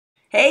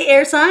Hey,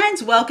 air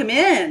signs, welcome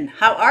in.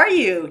 How are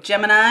you?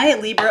 Gemini,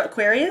 Libra,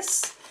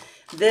 Aquarius.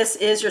 This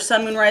is your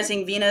Sun, Moon,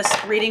 Rising, Venus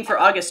reading for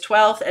August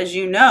 12th. As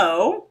you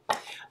know,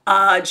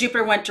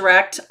 Jupiter went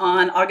direct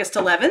on August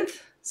 11th,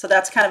 so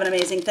that's kind of an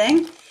amazing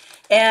thing.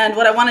 And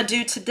what I want to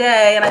do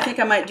today, and I think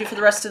I might do for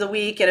the rest of the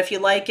week, and if you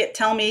like it,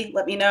 tell me,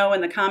 let me know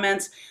in the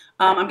comments.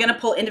 I'm going to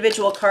pull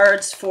individual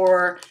cards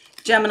for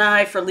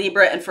Gemini, for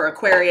Libra, and for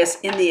Aquarius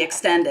in the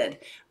extended.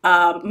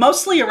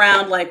 Mostly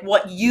around like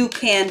what you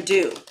can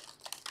do.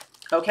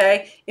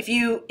 Okay, if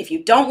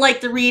you don't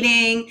like the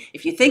reading,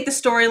 if you think the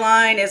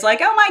storyline is like,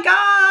 oh my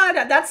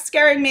God, that's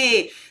scaring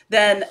me,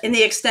 then in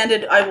the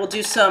extended, I will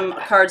do some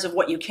cards of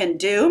what you can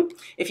do.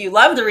 If you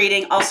love the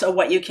reading, also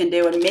what you can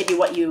do and maybe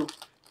what you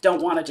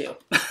don't want to do.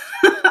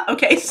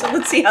 Okay, so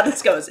let's see how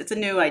this goes. It's a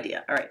new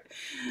idea. All right,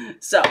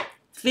 so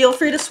feel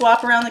free to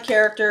swap around the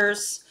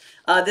characters.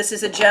 This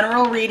is a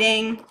general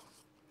reading.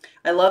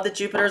 I love that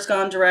Jupiter's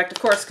gone direct,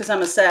 of course, because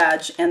I'm a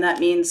Sag, and that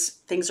means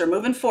things are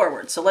moving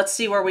forward. So let's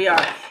see where we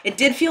are. It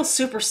did feel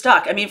super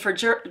stuck. I mean, for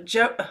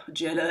Jupiter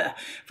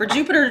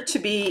to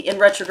be in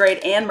retrograde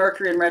and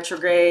Mercury in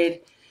retrograde,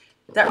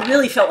 that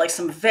really felt like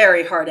some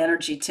very hard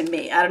energy to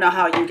me. I don't know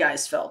how you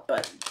guys felt,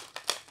 but...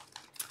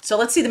 So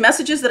let's see the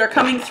messages that are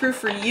coming through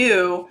for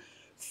you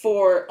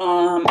for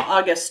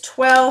August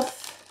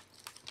 12th.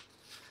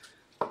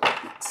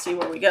 Let's see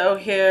where we go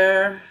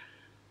here.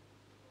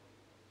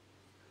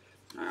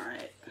 All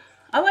right,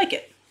 I like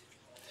it.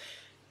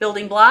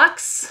 Building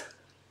blocks.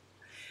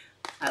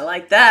 I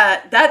like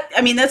that.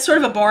 I mean, that's sort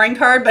of a boring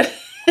card, but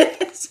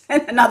it's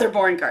another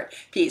boring card.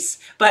 Peace.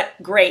 But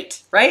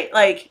great, right?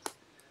 Like,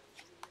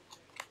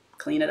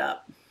 clean it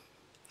up.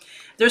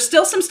 There's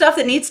still some stuff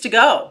that needs to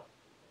go.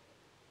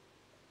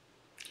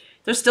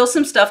 There's still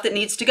some stuff that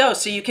needs to go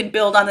so you can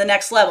build on the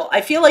next level.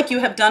 I feel like you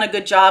have done a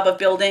good job of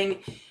building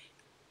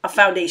a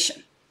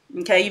foundation.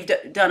 Okay,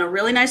 you've done a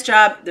really nice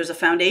job. There's a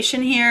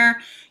foundation here.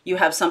 You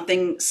have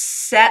something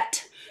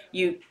set.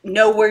 You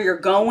know where you're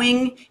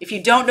going. If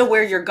you don't know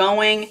where you're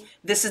going,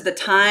 this is the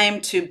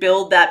time to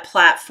build that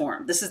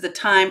platform. This is the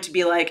time to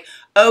be like,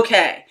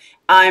 okay,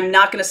 I'm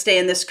not going to stay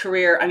in this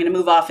career. I'm going to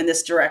move off in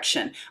this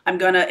direction. I'm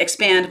going to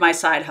expand my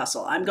side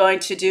hustle. I'm going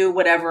to do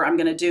whatever I'm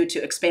going to do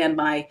to expand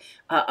my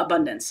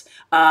abundance.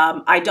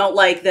 I don't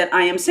like that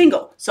I am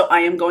single, so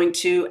I am going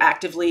to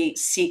actively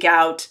seek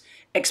out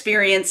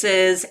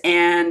experiences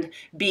and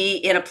be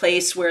in a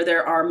place where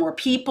there are more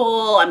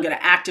people. I'm going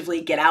to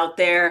actively get out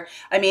there.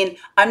 I mean,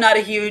 I'm not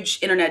a huge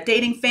internet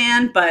dating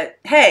fan, but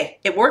hey,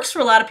 it works for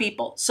a lot of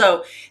people.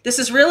 So this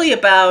is really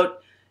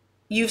about,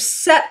 you've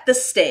set the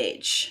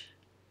stage.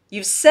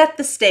 You've set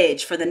the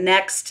stage for the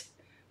next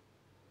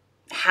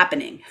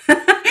happening,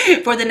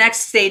 for the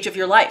next stage of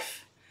your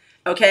life.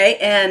 Okay.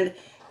 And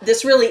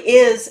this really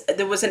is,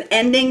 there was an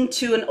ending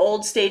to an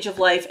old stage of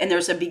life, and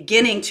there's a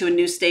beginning to a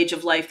new stage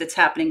of life that's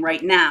happening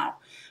right now.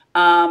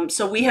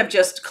 So we have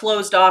just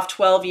closed off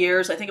 12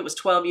 years. I think it was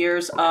 12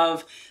 years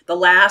of the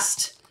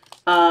last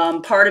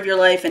part of your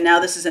life. And now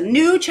this is a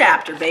new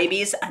chapter,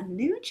 babies. A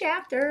new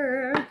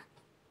chapter.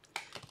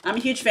 I'm a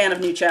huge fan of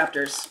new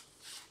chapters,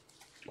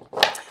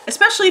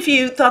 especially if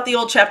you thought the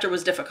old chapter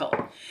was difficult.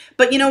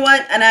 But you know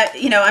what? And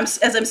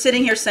as I'm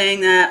sitting here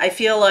saying that, I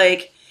feel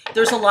like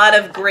there's a lot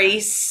of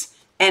grace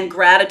and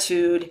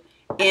gratitude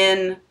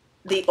in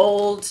the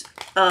old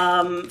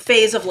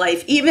phase of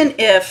life, even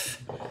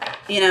if,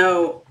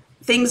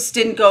 things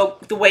didn't go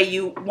the way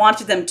you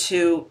wanted them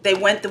to, they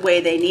went the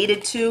way they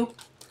needed to.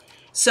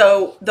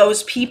 So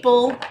those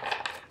people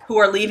who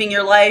are leaving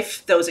your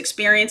life, those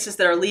experiences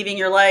that are leaving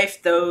your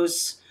life,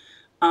 those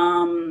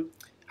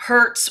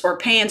hurts or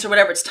pains or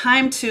whatever, it's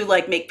time to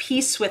like make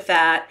peace with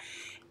that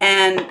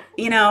and,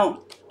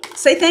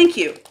 say thank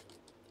you.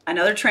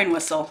 Another train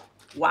whistle.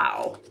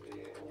 Wow.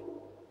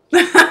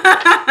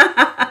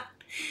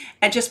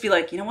 And just be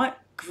like, you know what?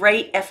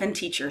 Great effing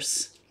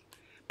teachers.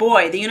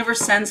 Boy, the universe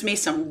sends me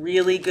some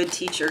really good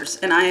teachers,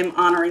 and I am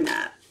honoring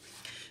that.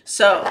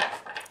 So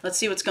let's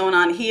see what's going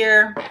on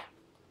here.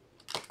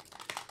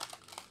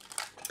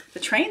 The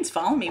trains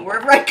follow me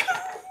wherever I go.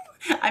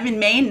 I'm in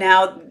Maine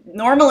now.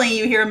 Normally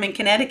you hear them in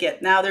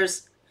Connecticut. Now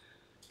there's,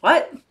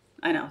 what?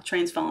 I know,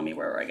 trains follow me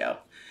wherever I go.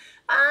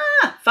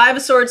 Ah, 5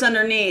 of Swords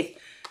underneath.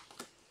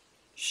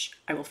 Shh,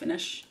 I will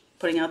finish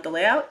putting out the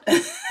layout.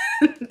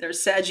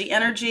 There's Saggy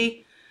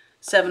energy,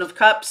 7 of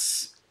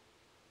Cups.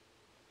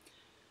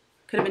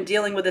 Could have been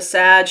dealing with a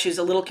Sag who's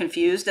a little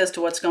confused as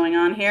to what's going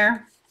on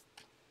here.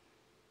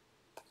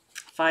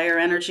 Fire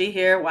energy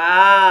here.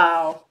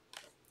 Wow.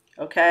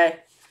 Okay.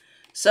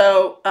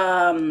 So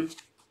I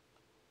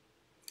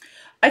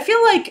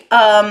feel like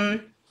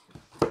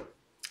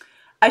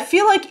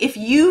if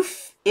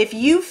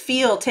you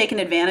feel taken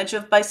advantage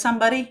of by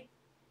somebody,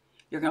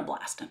 you're gonna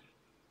blast them.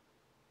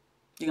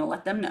 You're gonna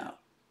let them know.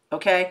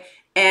 Okay.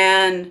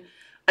 And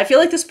I feel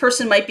like this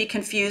person might be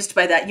confused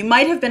by that. You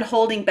might have been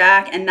holding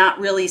back and not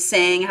really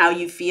saying how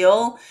you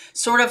feel.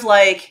 Sort of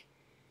like,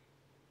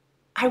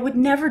 I would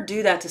never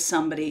do that to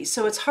somebody.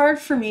 So it's hard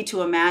for me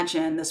to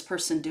imagine this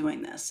person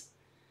doing this.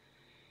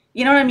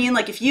 You know what I mean?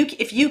 Like if you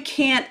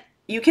can't,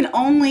 you can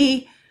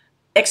only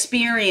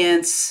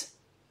experience,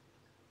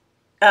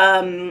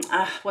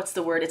 what's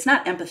the word? It's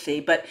not empathy,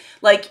 but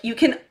like you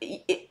can,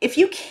 if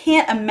you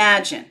can't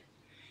imagine,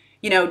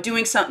 you know,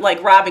 doing something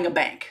like robbing a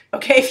bank,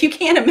 okay? If you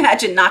can't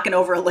imagine knocking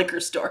over a liquor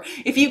store,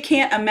 if you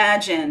can't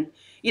imagine,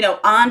 you know,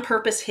 on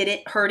purpose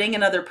hurting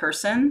another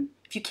person,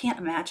 if you can't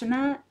imagine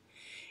that,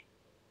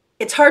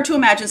 it's hard to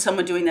imagine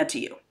someone doing that to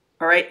you,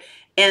 all right?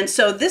 And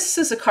so this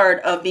is a card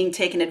of being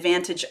taken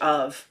advantage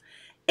of.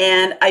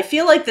 And I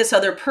feel like this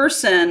other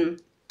person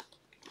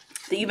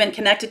that you've been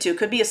connected to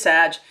could be a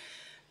Sag.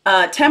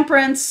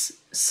 Temperance,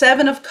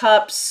 7 of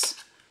Cups,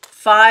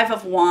 5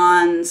 of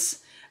Wands.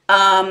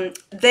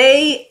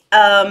 They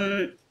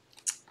could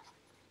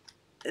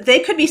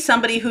be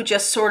somebody who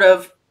just sort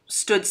of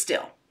stood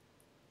still.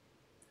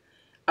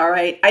 All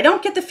right. I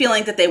don't get the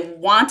feeling that they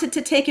wanted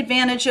to take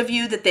advantage of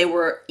you, that they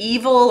were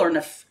evil or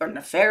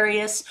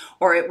nefarious,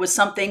 or it was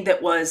something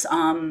that was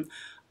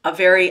a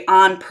very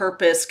on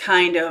purpose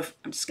kind of,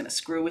 I'm just going to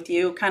screw with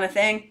you kind of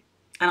thing.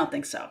 I don't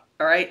think so.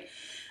 All right.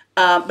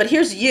 But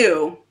here's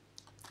you.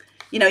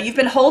 You know, you've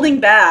been holding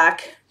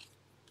back,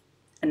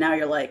 and now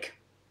you're like,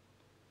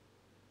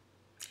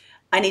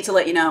 I need to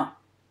let you know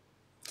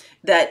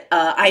that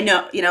I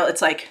know, you know,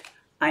 it's like,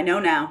 I know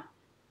now,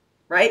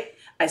 right?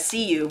 I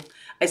see you.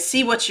 I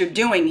see what you're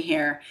doing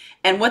here.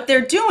 And what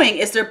they're doing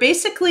is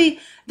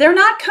they're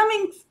not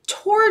coming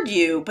toward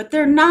you, but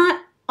they're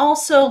not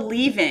also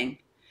leaving,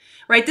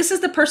 right? This is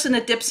the person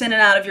that dips in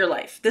and out of your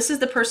life. This is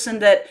the person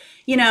that,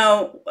 you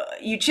know,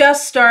 you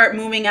just start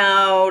moving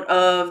out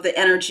of the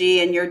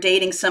energy and you're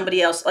dating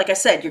somebody else. Like I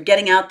said, you're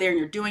getting out there and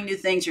you're doing new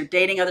things. You're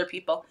dating other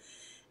people.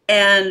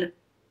 And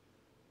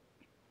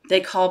they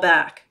call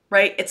back,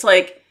 right? It's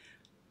like,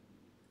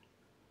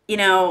 you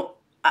know,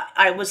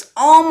 I was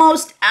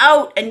almost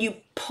out and you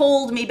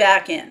pulled me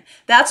back in.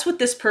 That's what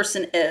this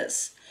person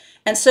is.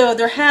 And so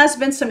there has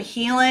been some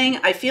healing.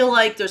 I feel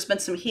like there's been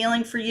some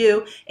healing for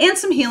you and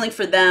some healing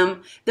for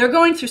them. They're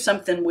going through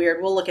something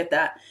weird. We'll look at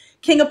that.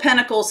 King of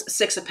Pentacles,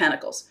 6 of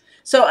Pentacles.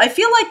 So I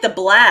feel like the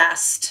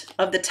blast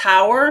of the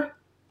Tower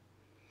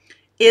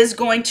is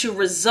going to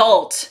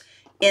result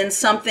in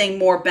something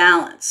more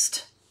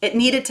balanced. It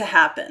needed to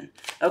happen.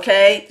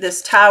 Okay,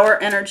 this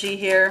Tower energy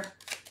here.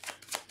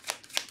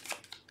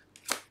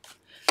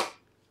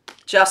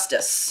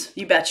 Justice,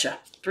 you betcha.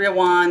 3 of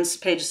Wands,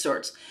 Page of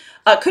Swords.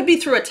 Could be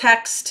through a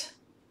text.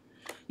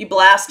 You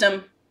blast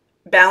them,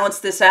 balance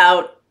this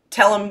out,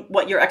 tell them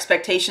what your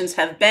expectations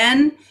have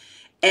been,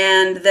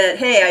 and that,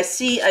 hey, I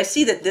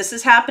see that this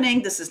is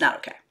happening. This is not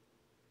okay.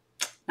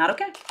 Not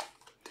okay.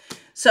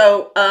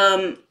 So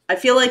I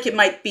feel like it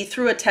might be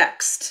through a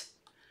text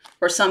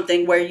or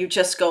something where you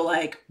just go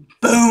like,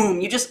 boom.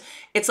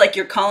 It's like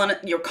you're calling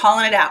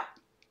it out.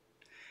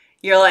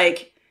 You're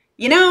like,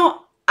 you know,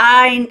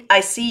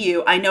 I see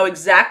you. I know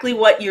exactly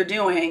what you're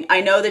doing.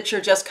 I know that you're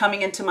just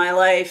coming into my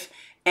life,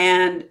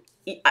 and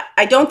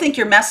I don't think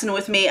you're messing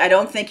with me. I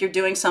don't think you're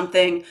doing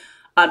something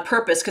on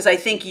purpose, because I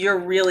think you're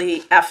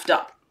really effed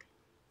up.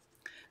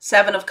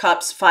 7 of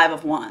Cups, 5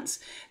 of Wands.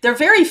 They're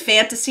very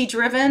fantasy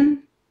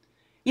driven.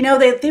 You know,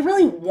 they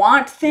really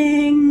want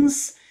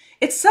things.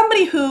 It's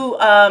somebody who,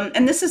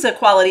 and this is a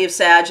quality of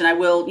Sag, and I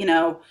will, you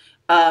know,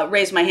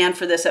 raise my hand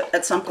for this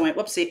at some point.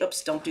 Whoopsie,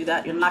 oops, don't do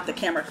that. You'll knock the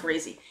camera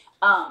crazy.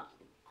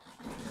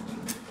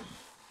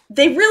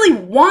 They really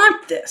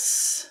want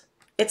this.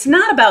 It's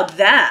not about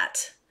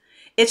that.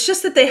 It's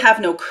just that they have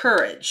no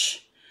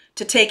courage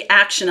to take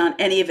action on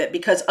any of it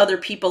because other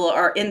people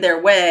are in their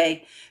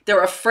way.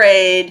 They're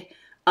afraid.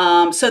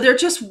 So they're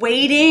just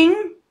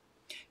waiting.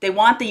 They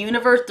want the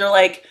universe. They're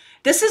like,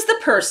 this is the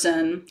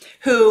person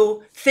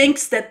who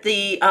thinks that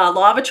the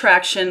law of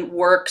attraction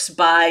works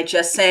by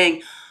just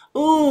saying,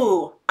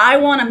 ooh, I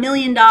want $1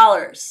 million.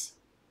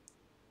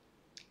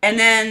 And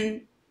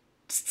then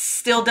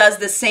still does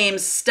the same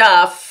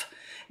stuff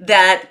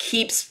that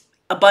keeps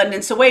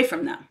abundance away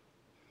from them.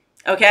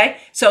 Okay?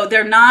 So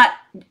they're not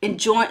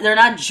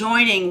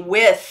joining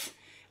with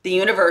the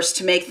universe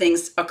to make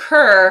things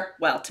occur,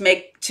 well,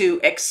 to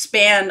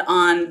expand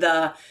on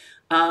the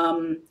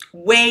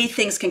way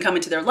things can come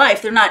into their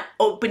life. They're not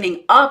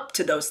opening up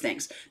to those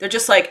things. They're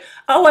just like,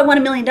 oh, I want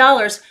 $1 million.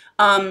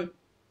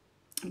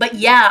 But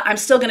yeah, I'm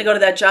still going to go to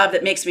that job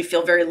that makes me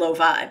feel very low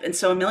vibe. And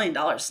so $1 million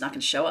is not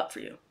going to show up for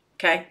you.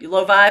 Okay? You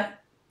low vibe,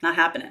 not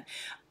happening.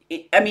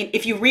 I mean,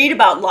 if you read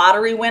about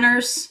lottery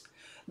winners,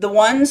 the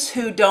ones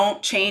who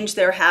don't change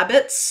their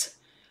habits,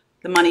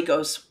 the money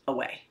goes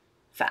away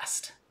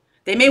fast.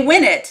 They may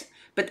win it,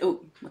 but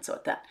ooh, what's up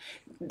with that?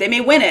 They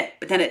may win it,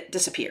 but then it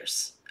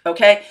disappears.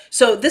 Okay?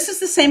 So this is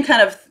the same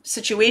kind of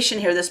situation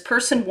here. This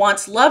person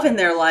wants love in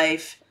their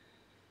life.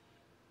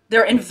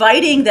 They're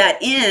inviting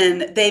that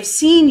in. They've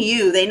seen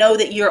you. They know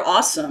that you're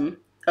awesome.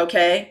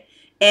 Okay?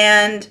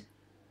 And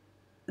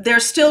they're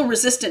still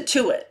resistant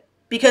to it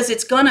because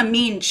it's going to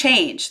mean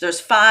change.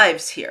 There's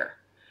 5s here.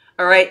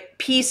 All right?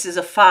 Peace is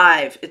a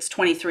 5. It's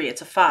 23.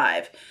 It's a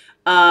 5.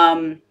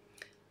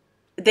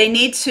 They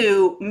need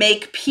to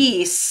make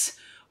peace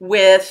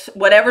with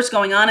whatever's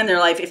going on in their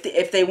life.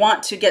 If they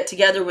want to get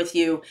together with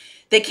you,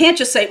 they can't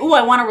just say, oh,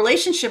 I want a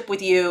relationship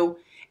with you,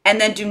 and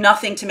then do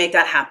nothing to make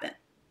that happen.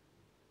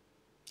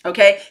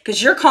 Okay?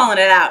 Because you're calling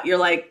it out. You're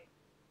like,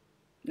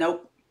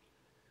 nope,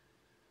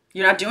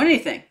 you're not doing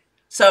anything.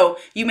 So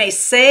you may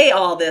say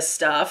all this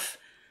stuff,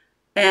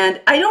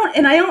 and I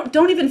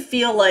don't even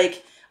feel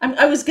like,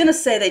 I was going to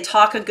say they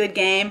talk a good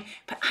game,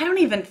 but I don't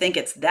even think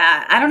it's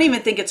that. I don't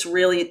even think it's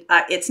really,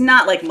 it's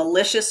not like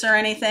malicious or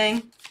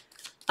anything.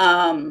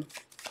 I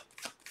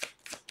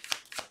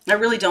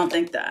really don't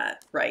think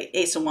that, right?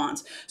 Ace of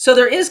Wands. So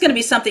there is going to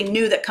be something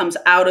new that comes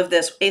out of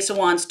this. Ace of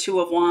Wands, Two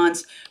of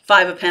Wands,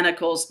 Five of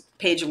Pentacles,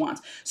 Page of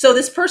Wands. So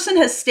this person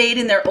has stayed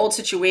in their old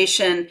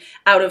situation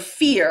out of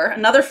fear,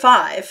 another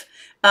five,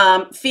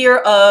 fear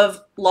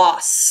of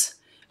loss.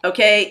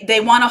 Okay,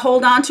 they want to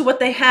hold on to what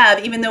they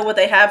have, even though what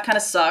they have kind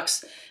of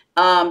sucks.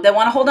 They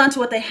want to hold on to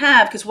what they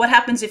have, because what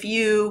happens if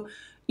you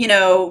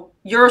know,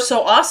 you're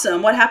so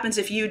awesome? What happens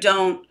if you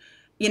don't,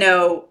 you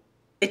know,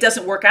 it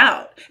doesn't work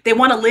out? They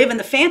want to live in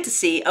the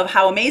fantasy of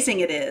how amazing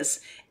it is,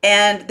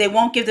 and they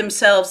won't give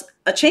themselves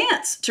a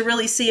chance to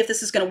really see if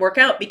this is going to work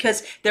out,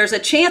 because there's a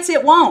chance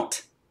it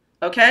won't.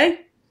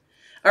 Okay?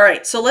 All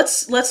right, so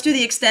let's do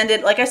the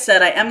extended. Like I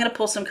said, I am going to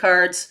pull some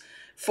cards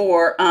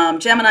for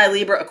Gemini,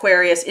 Libra,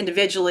 Aquarius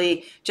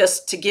individually,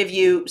 just to give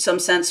you some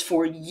sense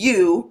for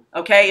you,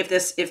 okay? If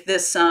this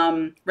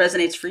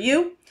resonates for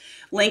you,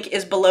 link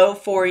is below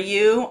for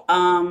you.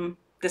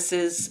 This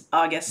is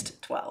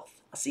August 12th.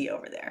 I'll see you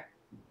over there.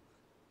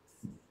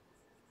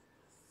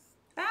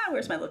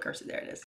 Where's my little cursor? There it is.